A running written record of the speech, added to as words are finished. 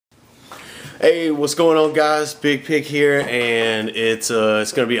Hey, what's going on, guys? Big Pig here, and it's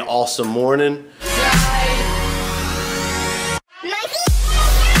gonna be an awesome morning.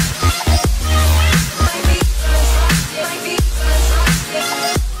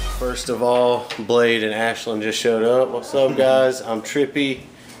 First of all, Blade and Ashlyn just showed up. What's up, guys? I'm Trippy.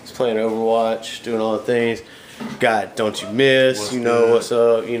 He's playing Overwatch, doing all the things. Got Don't You Miss, what's what's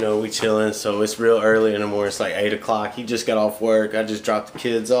up, we chilling. So it's real early in the morning, it's like 8 o'clock. He just got off work. I just dropped the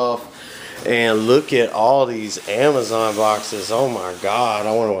kids off. And look at all these Amazon boxes. Oh my God,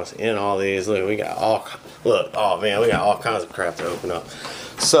 I wonder what's in all these. Look, we got all, oh man, we got all kinds of crap to open up.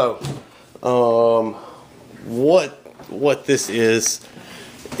 So, what this is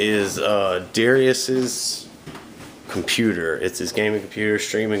Darius's computer. It's his gaming computer,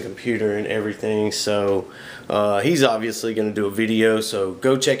 streaming computer, and everything. So he's obviously going to do a video, so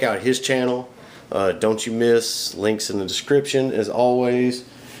go check out his channel. Don't You Miss, links in the description as always,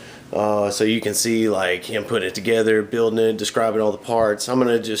 so you can see like him putting it together, building it, describing all the parts. I'm going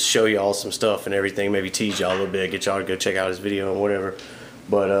to just show you all some stuff and everything, maybe tease y'all a little bit, get y'all to go check out his video and whatever.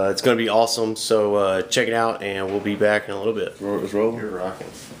 But it's going to be awesome, so check it out, and we'll be back in a little bit. Let's roll. You're rocking.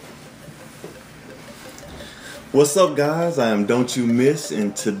 What's up, guys? I am Don't You Miss,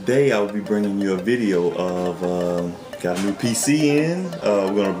 and today I will be bringing you a video of got a new PC in.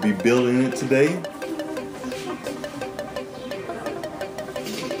 We're gonna be building it today.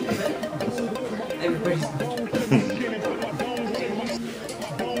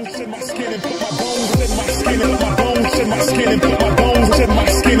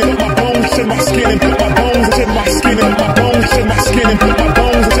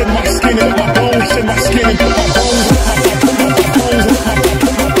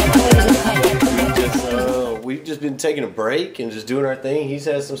 We've just been taking a break and just doing our thing. He's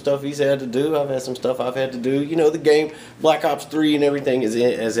had some stuff he's had to do. I've had some stuff I've had to do. You know, the game Black Ops 3 and everything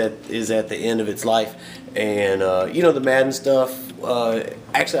is at the end of its life. And the Madden stuff.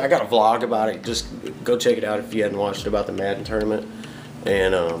 Actually, I got a vlog about it. Just go check it out if you hadn't watched it, about the Madden tournament.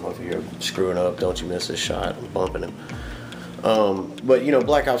 And over here screwing up. Don't you miss this shot? I'm bumping him. But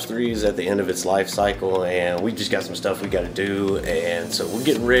Black Ops 3 is at the end of its life cycle, and we just got some stuff we got to do, and so we're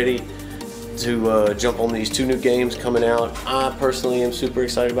getting ready to jump on these two new games coming out. I personally am super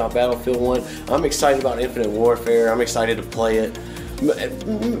excited about Battlefield 1. I'm excited about Infinite Warfare. I'm excited to play it.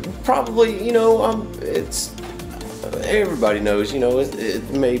 Probably, it's, everybody knows,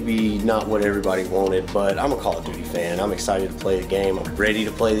 it may be not what everybody wanted, but I'm a Call of Duty fan. I'm excited to play the game. I'm ready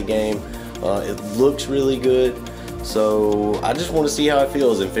to play the game. It looks really good. So I just want to see how it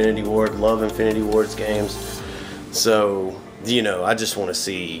feels. Infinity Ward, love Infinity Ward's games. So, I just want to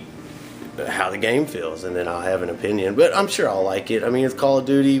see how the game feels, and then I'll have an opinion. But I'm sure I'll like it. I mean, it's Call of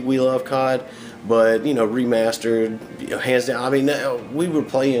Duty. We love COD. But, remastered, hands down. I mean, we were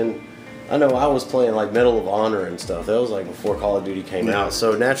playing, I know I was playing like Medal of Honor and stuff. That was like before Call of Duty came out.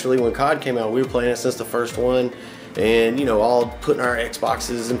 So naturally, when COD came out, we were playing it since the first one. And, all putting our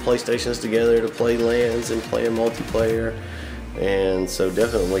Xboxes and PlayStations together to play LANs and playing multiplayer. And so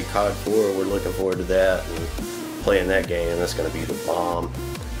definitely COD 4, we're looking forward to that and playing that game. That's going to be the bomb.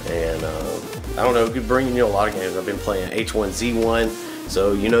 And I don't know, bringing you a lot of games. I've been playing H1Z1.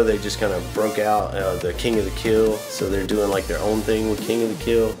 So, they just kind of broke out the King of the Kill. So they're doing like their own thing with King of the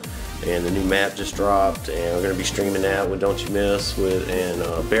Kill. And the new map just dropped. And we're going to be streaming that with Don't You Miss,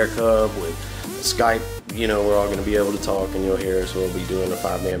 and Bear Cub, with Skype. We're all going to be able to talk, and you'll hear us. We'll be doing the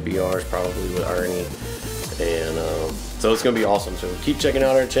 5-man BRs probably with Ernie. And so it's going to be awesome. So keep checking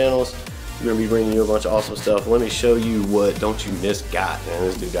out our channels. We're going to be bringing you a bunch of awesome stuff. Let me show you what Don't You Miss got. Man,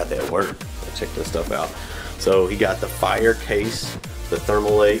 this dude got that work. Check this stuff out. So he got the fire case, the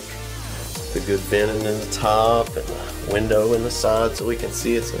thermal lake, the good venting in the top, and the window in the side so we can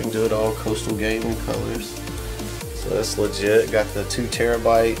see it, so we can do it all coastal gaming colors. So that's legit. Got the 2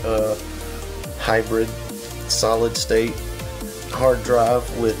 terabyte hybrid solid state hard drive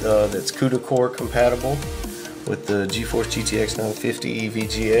with that's CUDA core compatible with the GeForce GTX 950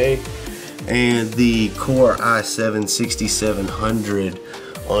 EVGA, and the Core i7-6700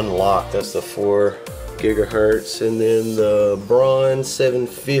 unlocked. That's the 4 gigahertz, and then the Braun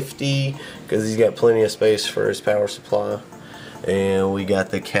 750 because he's got plenty of space for his power supply, and we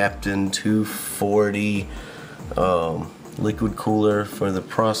got the Captain 240 liquid cooler for the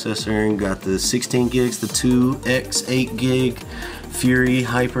processor, and got the 16 gigs, the 2x 8 gig Fury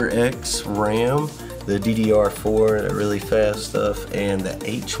HyperX RAM, the DDR4, that really fast stuff, and the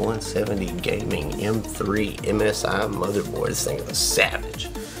H170 Gaming M3 MSI motherboard. This thing is a savage.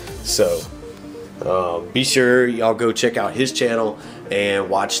 So be sure y'all go check out his channel and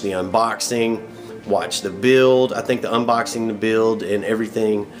watch the unboxing, watch the build. I think the unboxing, the build, and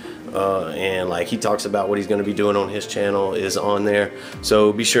everything and like he talks about what he's going to be doing on his channel is on there.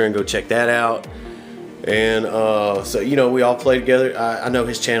 So be sure and go check that out. And so, you know, we all play together. I know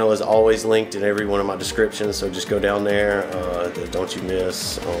his channel is always linked in every one of my descriptions, so just go down there, the Don't You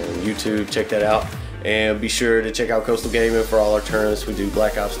Miss on YouTube, check that out. And be sure to check out Coastal Gaming for all our tournaments. We do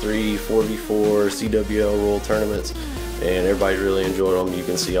Black Ops 3, 4v4, CWL rule tournaments, and everybody's really enjoying them. You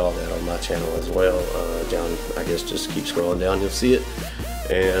can see all that on my channel as well. Down, I guess just keep scrolling down, you'll see it.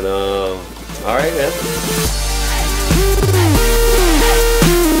 And all right, man.